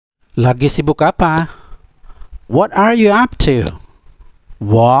Lagi sibuk apa? What are you up to?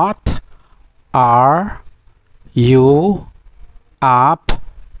 What are you up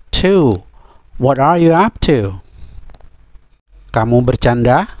to? What are you up to? Kamu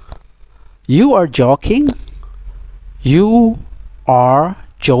bercanda? You are joking? You are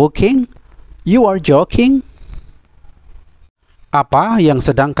joking? You are joking? Apa yang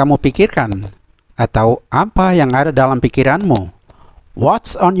sedang kamu pikirkan? Atau apa yang ada dalam pikiranmu?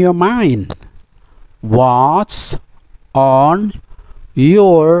 What's on your mind? What's on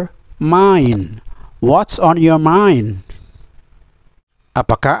your mind? What's on your mind?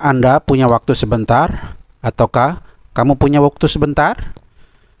 Apakah Anda punya waktu sebentar? Ataukah kamu punya waktu sebentar?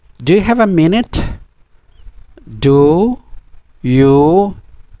 Do you have a minute? Do you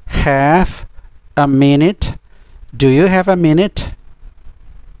have a minute? Do you have a minute?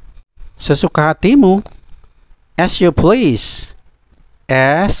 Sesuka hatimu. As you please.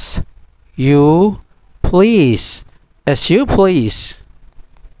 As you please. As you please.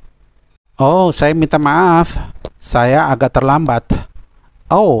 Oh, saya minta maaf. Saya agak terlambat.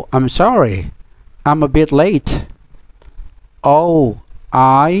 Oh, I'm sorry. I'm a bit late. Oh,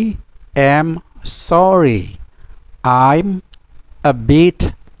 I am sorry. I'm a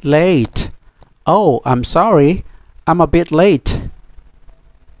bit late. Oh, I'm sorry. I'm a bit late.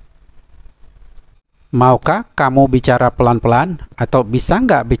 Maukah kamu bicara pelan-pelan? Atau bisa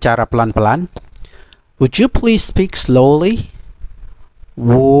nggak bicara pelan-pelan? Would you please speak slowly?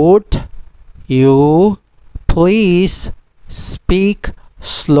 Would you please speak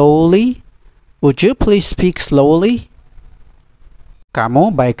slowly? Would you please speak slowly?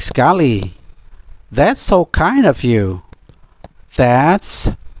 Kamu baik sekali. That's so kind of you. That's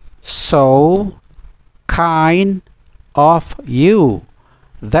so kind of you.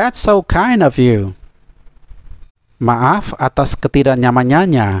 That's so kind of you. Maaf atas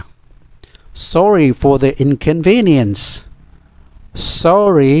ketidaknyamanannya. Sorry for the inconvenience.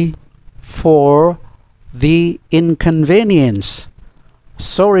 Sorry for the inconvenience.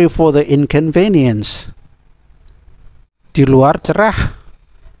 Sorry for the inconvenience. Di luar cerah.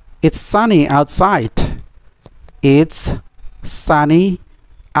 It's sunny outside. It's sunny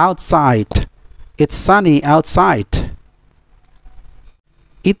outside. It's sunny outside.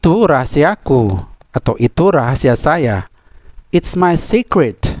 Itu rahasiaku. Atau itu rahasia saya. It's my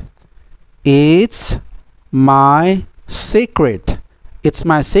secret. It's my secret. It's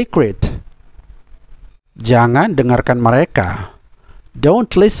my secret. Jangan dengarkan mereka.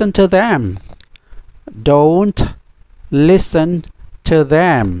 Don't listen to them. Don't listen to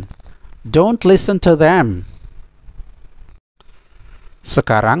them. Don't listen to them.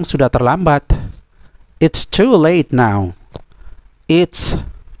 Sekarang sudah terlambat. It's too late now. It's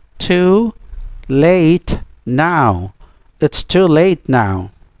too late now. It's too late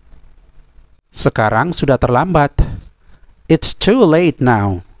now. Sekarang sudah terlambat. It's too late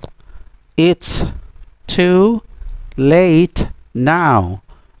now. It's too late now.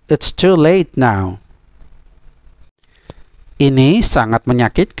 It's too late now. Ini sangat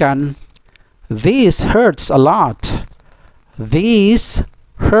menyakitkan. This hurts a lot. This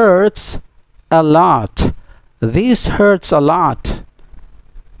hurts a lot. This hurts a lot.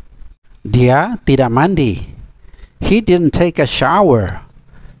 Dia tidak mandi. He didn't take a shower.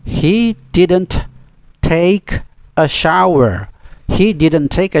 He didn't take a shower. He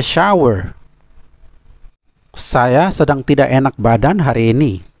didn't take a shower. Saya sedang tidak enak badan hari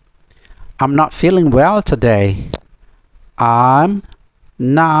ini. I'm not feeling well today. I'm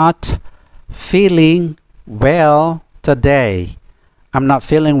not feeling well today. I'm not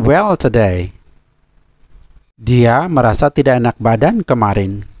feeling well today. Dia merasa tidak enak badan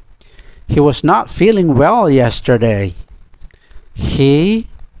kemarin. He was not feeling well yesterday.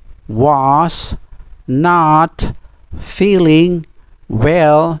 He was not feeling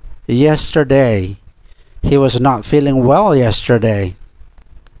well yesterday. He was not feeling well yesterday.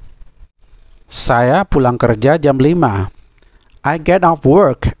 Saya pulang kerja jam 5. I get off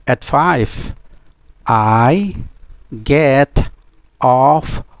work at 5. I get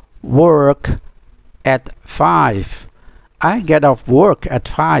off work at 5. I get off work at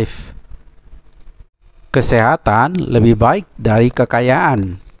 5. Kesehatan lebih baik dari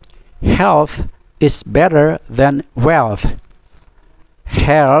kekayaan. Health is better than wealth.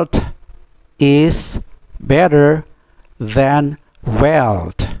 Health is better than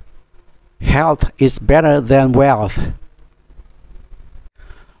wealth. Health is better than wealth.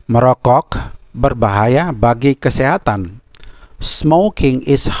 Merokok berbahaya bagi kesehatan. Smoking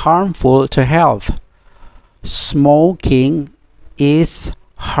is harmful to health. Smoking is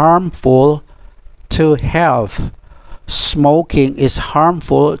harmful to health. smoking is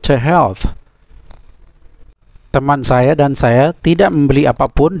harmful to health. Teman saya dan saya tidak membeli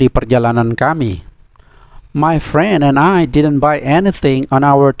apapun di perjalanan kami. My friend and I didn't buy anything on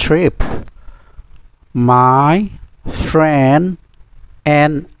our trip. My friend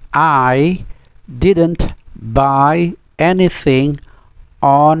and I didn't buy anything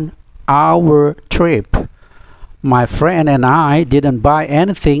on our trip. My friend and I didn't buy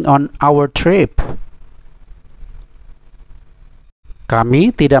anything on our trip.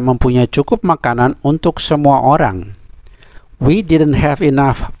 Kami tidak mempunyai cukup makanan untuk semua orang. We didn't have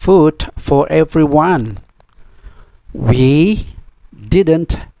enough food for everyone. We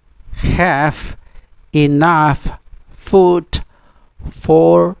didn't have enough food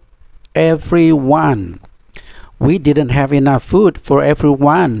for everyone. We didn't have enough food for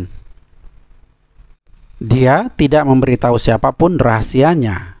everyone. Dia tidak memberitahu siapapun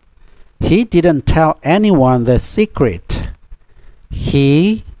rahasianya. He didn't tell anyone the secret.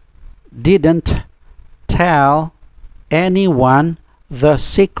 He didn't tell anyone the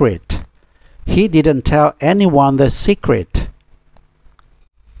secret. He didn't tell anyone the secret.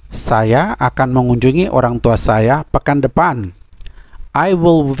 Saya akan mengunjungi orang tua saya pekan depan. I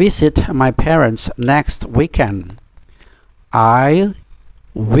will visit my parents next weekend. I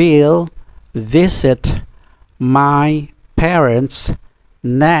will visit my parents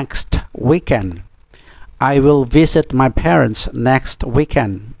next weekend. I will visit my parents next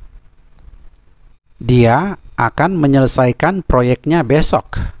weekend. Dia akan menyelesaikan proyeknya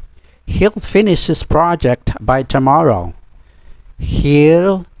besok. He'll finish his project by tomorrow.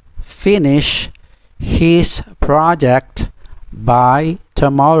 He'll finish his project by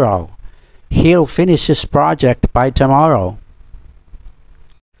tomorrow. He'll finish his project by tomorrow.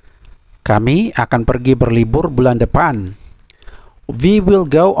 Kami akan pergi berlibur bulan depan. We will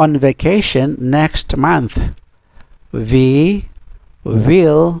go on vacation next month. We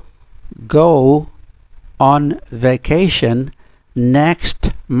will go on vacation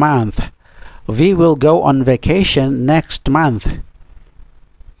next month. We will go on vacation next month.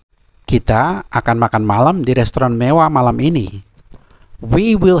 Kita akan makan malam di restoran mewah malam ini.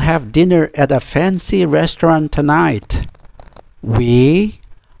 We will have dinner at a fancy restaurant tonight. We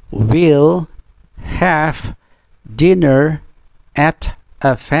will have dinner at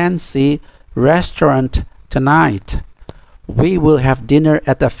a fancy restaurant tonight. We will have dinner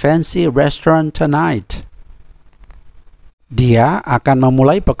at a fancy restaurant tonight. Dia akan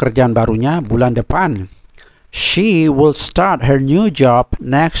memulai pekerjaan barunya bulan depan. She will start her new job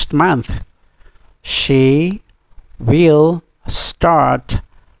next month. She will start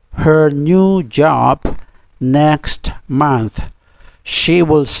her new job next month. She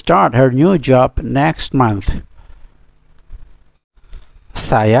will start her new job next month.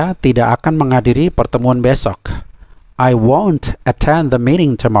 Saya tidak akan menghadiri pertemuan besok. I won't attend the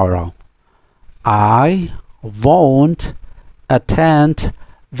meeting tomorrow. I won't attend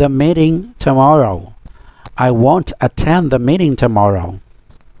the meeting tomorrow. I won't attend the meeting tomorrow.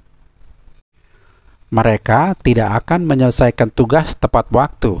 Mereka tidak akan menyelesaikan tugas tepat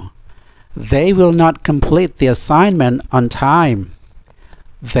waktu. They will not complete the assignment on time.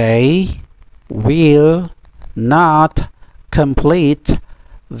 They will not complete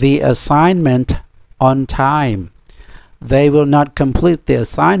the assignment on time. They will not complete the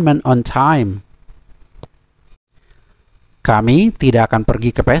assignment on time. Kami tidak akan pergi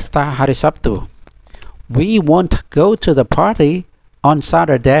ke pesta hari Sabtu. We won't go to the party on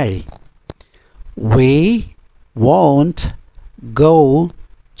Saturday. We won't go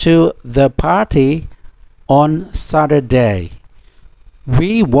to the party on Saturday.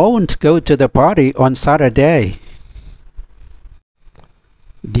 We won't go to the party on Saturday.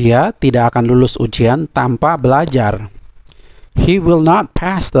 Dia tidak akan lulus ujian tanpa belajar. He will not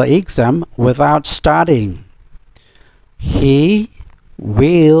pass the exam without studying. He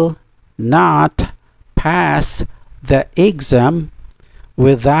will not pass the exam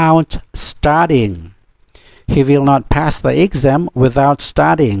without studying. He will not pass the exam without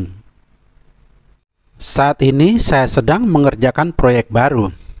studying. Saat ini saya sedang mengerjakan proyek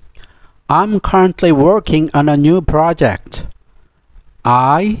baru. I'm currently working on a new project.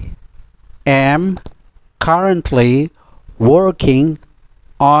 I am currently working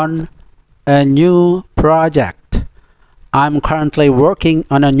on a new project. I'm currently working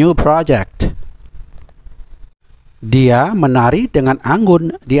on a new project. Dia menari dengan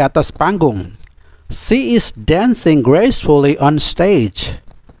anggun di atas panggung. She is dancing gracefully on stage.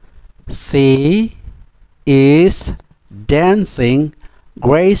 She is dancing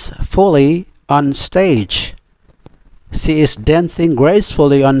gracefully on stage. She is dancing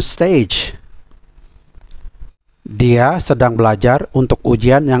gracefully on stage. Dia sedang belajar untuk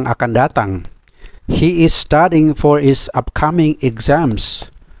ujian yang akan datang. He is studying for his upcoming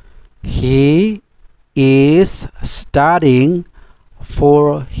exams. He is studying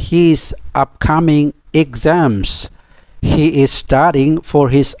for his upcoming exams. He is studying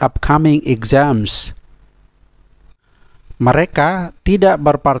for his upcoming exams. Mereka tidak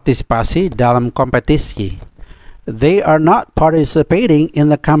berpartisipasi dalam kompetisi. They are not participating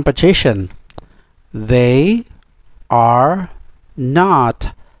in the competition. They are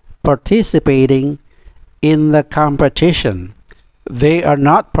not participating in the competition. They are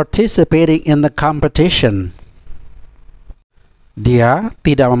not participating in the competition. Dia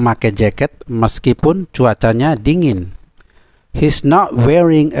tidak memakai jaket meskipun cuacanya dingin. He's not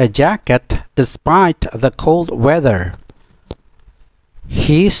wearing a jacket despite the cold weather.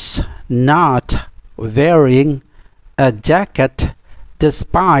 He's not wearing a jacket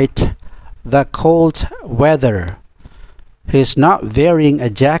despite the cold weather. He's not wearing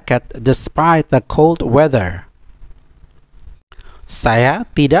a jacket despite the cold weather. Saya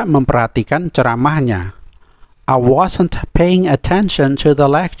tidak memperhatikan ceramahnya. I wasn't paying attention to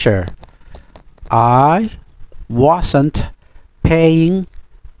the lecture. I wasn't paying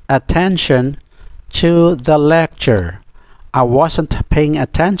attention to the lecture. I wasn't paying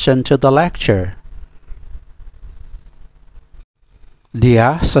attention to the lecture.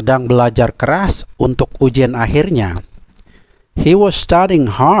 Dia sedang belajar keras untuk ujian akhirnya. He was studying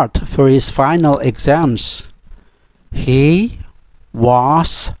hard for his final exams. He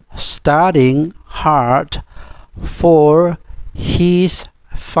was studying hard for his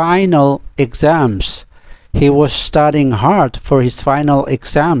final exams. He was studying hard for his final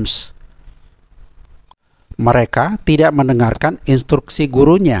exams. Mereka tidak mendengarkan instruksi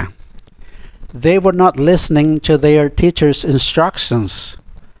gurunya. They were not listening to their teacher's instructions.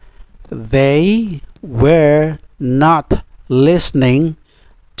 They were not listening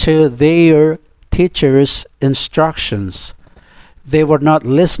to their teacher's instructions. They were not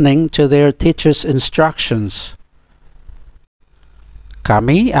listening to their teacher's instructions.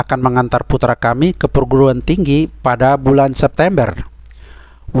 Kami akan mengantar putra kami ke perguruan tinggi pada bulan September.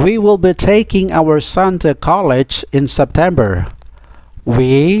 We will be taking our son to college in September.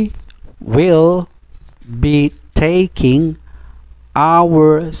 We will be taking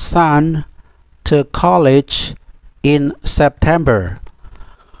our son to college in September.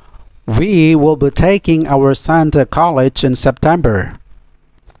 We will be taking our son to college in September.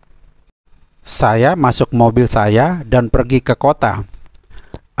 Saya masuk mobil saya dan pergi ke kota.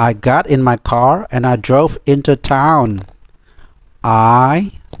 I got in my car and I drove into town.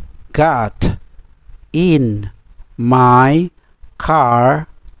 I got in my car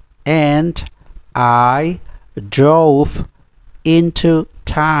and I drove into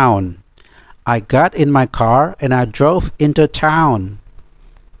town. I got in my car and I drove into town.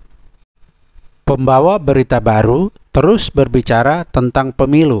 Pembawa berita baru terus berbicara tentang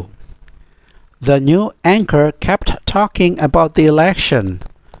pemilu. The new anchor kept talking about the election.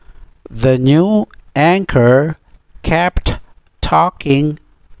 The new anchor kept talking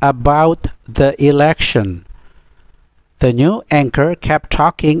about the election. The new anchor kept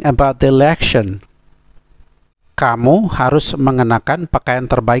talking about the election. Kamu harus mengenakan pakaian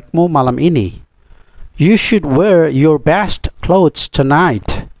terbaikmu malam ini. You should wear your best clothes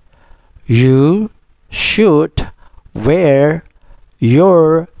tonight. You should wear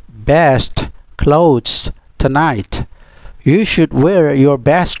your best clothes tonight. You should wear your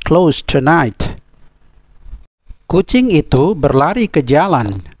best clothes tonight. Kucing itu berlari ke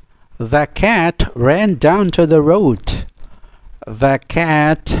jalan. The cat ran down to the road. The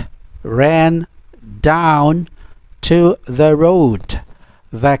cat ran down to the road.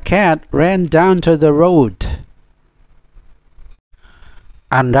 The cat ran down to the road.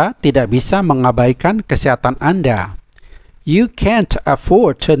 Anda tidak bisa mengabaikan kesehatan Anda. You can't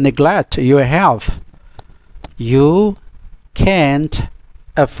afford to neglect your health. You can't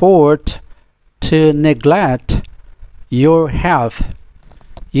afford to neglect your health.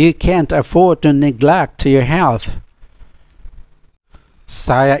 You can't afford to neglect your health.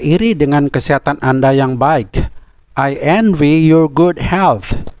 Saya iri dengan kesehatan Anda yang baik. I envy your good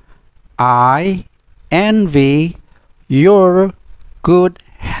health. I envy your good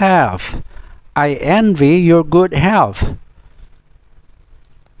health. I envy your good health.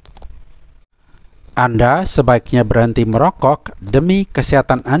 Anda sebaiknya berhenti merokok demi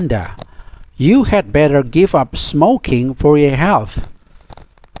kesehatan Anda. You had better give up smoking for your health.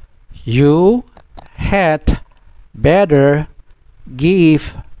 You had better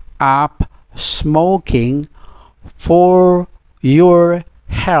give up smoking for your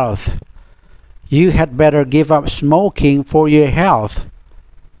health. You had better give up smoking for your health.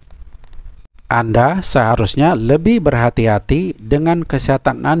 Anda seharusnya lebih berhati-hati dengan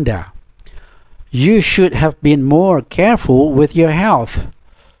kesehatan Anda. You should have been more careful with your health.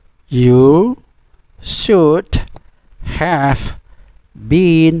 You should have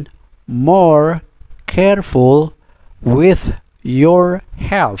been more careful with your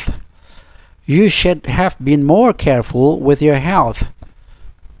health. You should have been more careful with your health.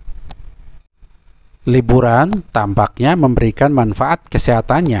 Liburan tampaknya memberikan manfaat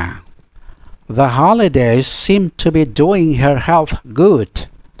kesehatannya. The holidays seem to be doing her health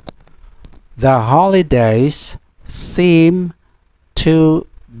good. The holidays seem to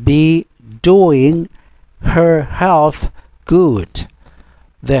be doing her health good.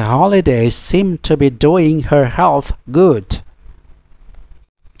 The holidays seem to be doing her health good.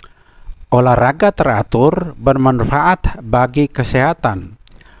 Olahraga teratur bermanfaat bagi kesehatan.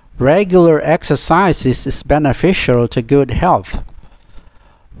 Regular exercise is beneficial to good health.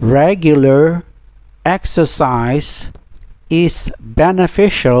 Regular exercise is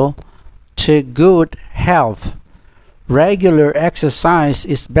beneficial to good health. Regular exercise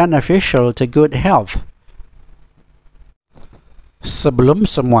is beneficial to good health. Sebelum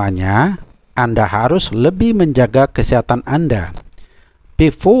semuanya, Anda harus lebih menjaga kesehatan Anda.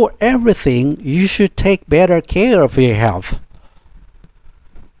 Before everything, you should take better care of your health.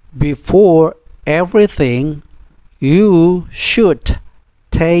 Before everything, you should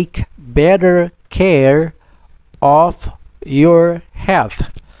take better care of your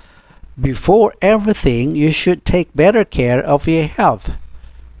health. Before everything, you should take better care of your health.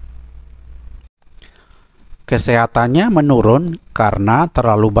 Kesehatannya menurun karena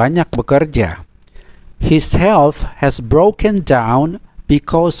terlalu banyak bekerja. His health has broken down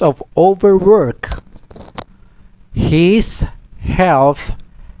because of overwork. His health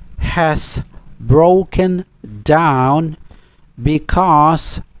has broken down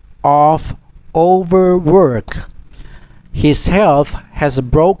because of overwork. His health has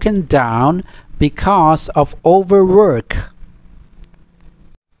broken down because of overwork.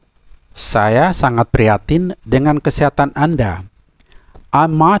 Saya sangat prihatin dengan kesehatan Anda.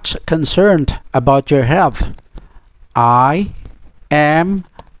 I'm much concerned about your health. I am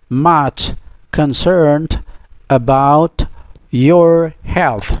much concerned about your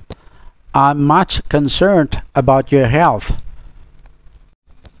health. I'm much concerned about your health.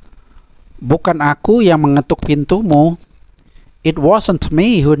 Bukan aku yang mengetuk pintumu. It wasn't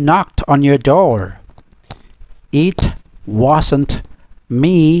me who knocked on your door. It wasn't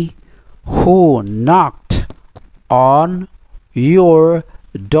me who knocked on your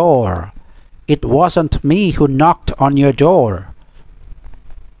door. It wasn't me who knocked on your door.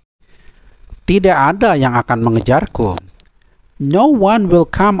 Tidak ada yang akan mengejarku. No one will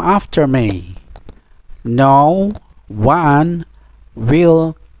come after me. No one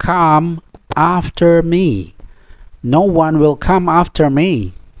will come after me. No one will come after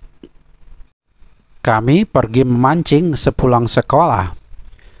me. Kami pergi memancing sepulang sekolah.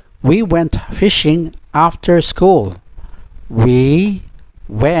 We went fishing after school. We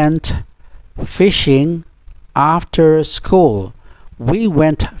went fishing after school. We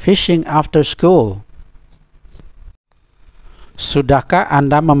went fishing after school. Sudahkah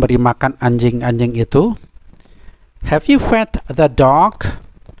Anda memberi makan anjing-anjing itu? Have you fed the dog?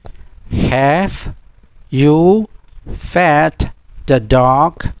 Have you fed the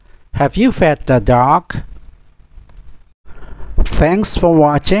dog? Have you fed the dog? Thanks for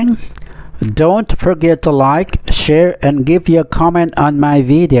watching. Don't forget to like, share, and give your comment on my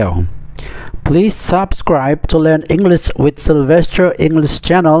video. Please subscribe to Learn English with Sylvester English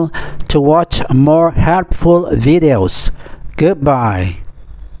channel to watch more helpful videos. Goodbye.